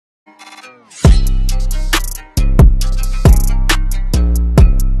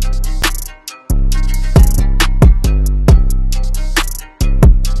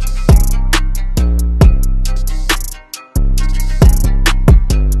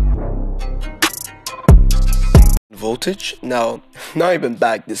Voltage. Now, not even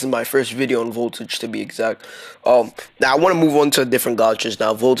back. This is my first video on Voltage to be exact. Now I want to move on to different gotchas.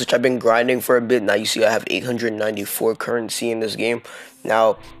 Now, Voltage, I've been grinding for a bit. Now you see I have 894 currency in this game.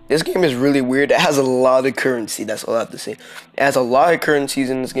 Now, this game is really weird. It has a lot of currency. That's all I have to say. It has a lot of currencies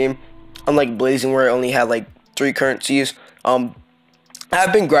in this game. Unlike Blazing, where I only had like 3 currencies.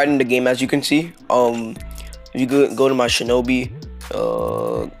 I've been grinding the game, as you can see. If you go to my Shinobi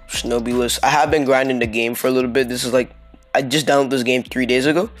list, I have been grinding the game for a little bit. This is like, I just downloaded this game 3 days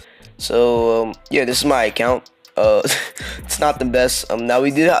ago. So yeah, this is my account. It's not the best. Now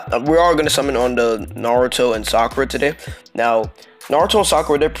we are gonna summon on the Naruto and Sakura today. Now Naruto and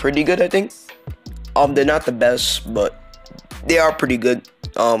Sakura, they're pretty good, I think. They're not the best, but they are pretty good.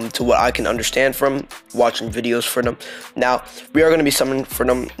 To what I can understand from watching videos for them. Now we are going to be summoning for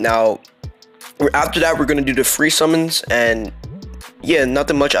them. Now after that, we're going to do the free summons, and yeah,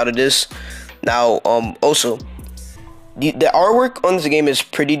 nothing much out of this. Now also the artwork on this game is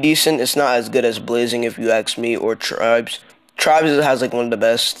pretty decent. It's not as good as Blazing, if you ask me, or Tribes. Tribes has like one of the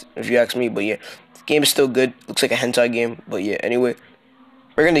best, if you ask me, but yeah, the game is still good. Looks like a hentai game, but yeah, anyway,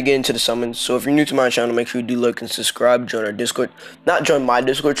 we're going to get into the summons. So if you're new to my channel, make sure you do like and subscribe. Join our Discord. Not join my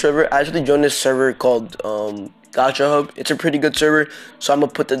Discord server. Actually join this server called Gacha Hub. It's a pretty good server. So I'm going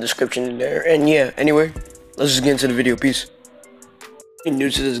to put the description in there. And yeah, anyway, let's just get into the video. Peace. I'm new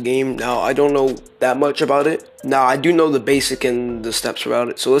to this game. Now, I don't know that much about it. Now, I do know the basic and the steps around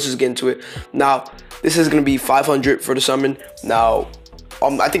it. So let's just get into it. Now, this is going to be 500 for the summon. Now,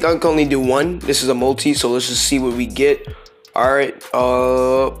 I think I can only do one. This is a multi. So let's just see what we get. Alright,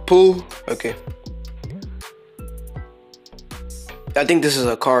 pull. Okay. I think this is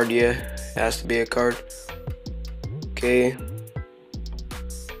a card, yeah. It has to be a card. Okay.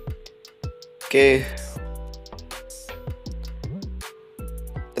 Okay.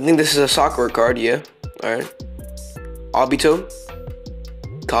 I think this is a Sakura card, yeah. Alright. Obito.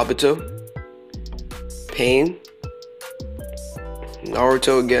 Kabuto. Pain.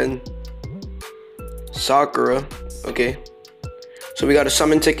 Naruto again. Sakura. Okay. So we got a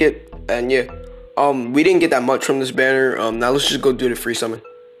summon ticket, and yeah, we didn't get that much from this banner. Now let's just go do the free summon.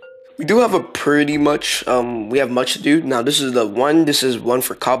 We do have a pretty much, we have much to do. Now this is the one. This is one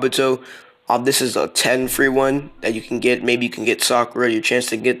for Kabuto. This is a 10 free one that you can get. Maybe you can get Sakura. Your chance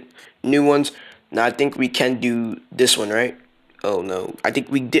to get new ones. Now I think we can do this one, right? Oh no, I think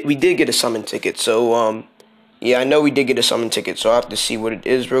we did get a summon ticket. So yeah, I know we did get a summon ticket. So I have to see what it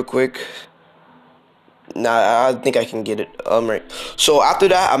is real quick. Nah, I think I can get it. Right. So after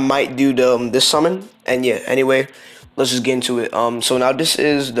that, I might do the this summon, and yeah. Anyway, let's just get into it. So now this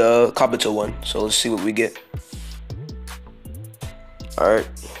is the Kabuto one. So let's see what we get. All right.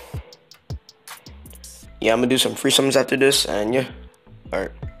 Yeah, I'm gonna do some free summons after this, and yeah. All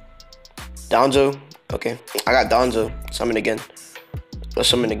right. Danzo. Okay, I got Danzo. Summon again. Let's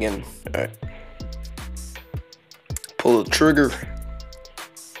summon again. All right. Pull the trigger.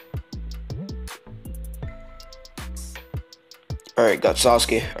 Alright, got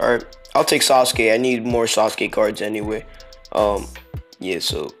Sasuke. Alright, I'll take Sasuke. I need more Sasuke cards anyway. Yeah,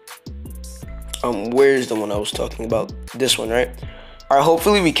 so where's the one I was talking about? This one, right? Alright,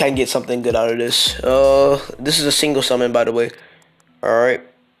 hopefully we can get something good out of this. This is a single summon, by the way. Alright.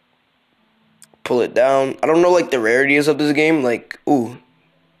 Pull it down. I don't know like the rarities of this game. Like, ooh.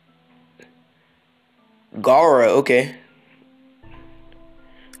 Gara, okay.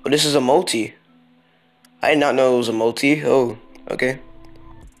 Oh, this is a multi. I did not know it was a multi. Oh. Okay.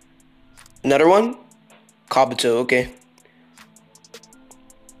 Another one? Kabuto, okay.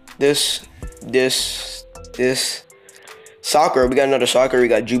 This. Sakura, we got another Sakura, we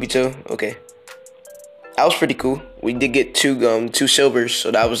got Jubito, okay. That was pretty cool. We did get two silvers,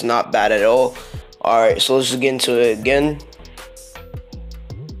 so that was not bad at all. Alright, so let's just get into it again.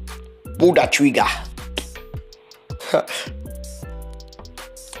 Buddha Trigger.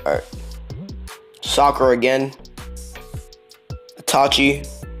 Alright. Sakura again. Itachi.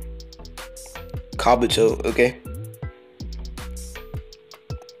 Kabuto, okay.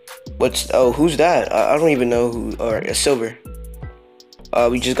 Who's that? I don't even know who. Alright, a silver.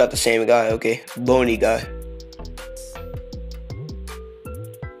 We just got the same guy, okay. Bony guy.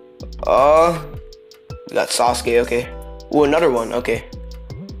 We got Sasuke, okay. Ooh, another one, okay.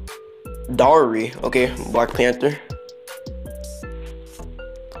 Dari, okay. Black Panther.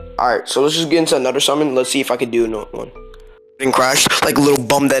 Alright, so let's just get into another summon. Let's see if I can do another one. And crash, like a little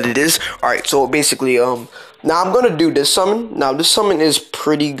bum that it is. Alright, so basically, now I'm gonna do this summon. Now this summon is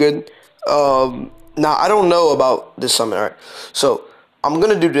pretty good. Now I don't know about this summon. Alright, so I'm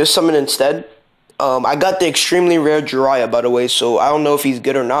gonna do this summon instead. I got the extremely rare Jiraiya, by the way, so I don't know if he's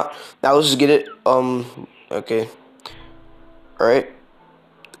good or not. Now let's just get it. Okay. All right.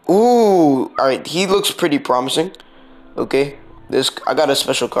 Ooh. All right. He looks pretty promising. Okay. I got a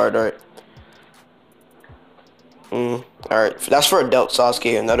special card. All right. All right. That's for adult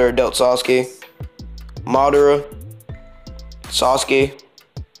Sasuke. Another adult Sasuke. Madara. Sasuke.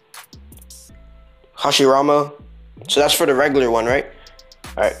 Hashirama. So that's for the regular one, right?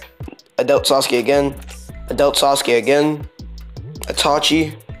 All right. Adult Sasuke again. Adult Sasuke again.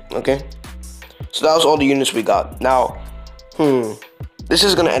 Itachi. Okay. So that was all the units we got. Now, this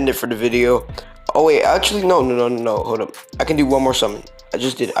is gonna end it for the video. Oh wait, actually no. Hold up. I can do one more summon.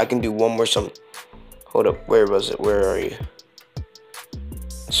 I can do one more summon. Hold up. Where was it? Where are you?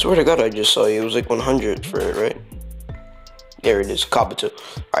 I swear to God, I just saw you. It was like 100 for it, right? There it is, Kabuto.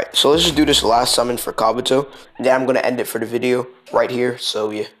 Alright, so let's just do this last summon for Kabuto. And then I'm gonna end it for the video right here.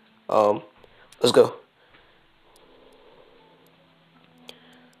 So yeah. Let's go.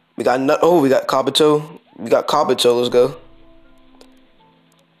 We got Kabuto. We got Kabuto, let's go.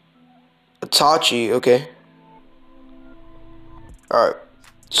 Itachi, okay. Alright.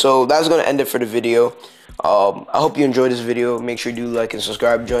 So that's gonna end it for the video. I hope you enjoyed this video. Make sure you do like and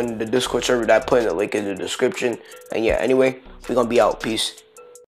subscribe. Join the Discord server that I put in the link in the description. And yeah, anyway, we're gonna be out. Peace.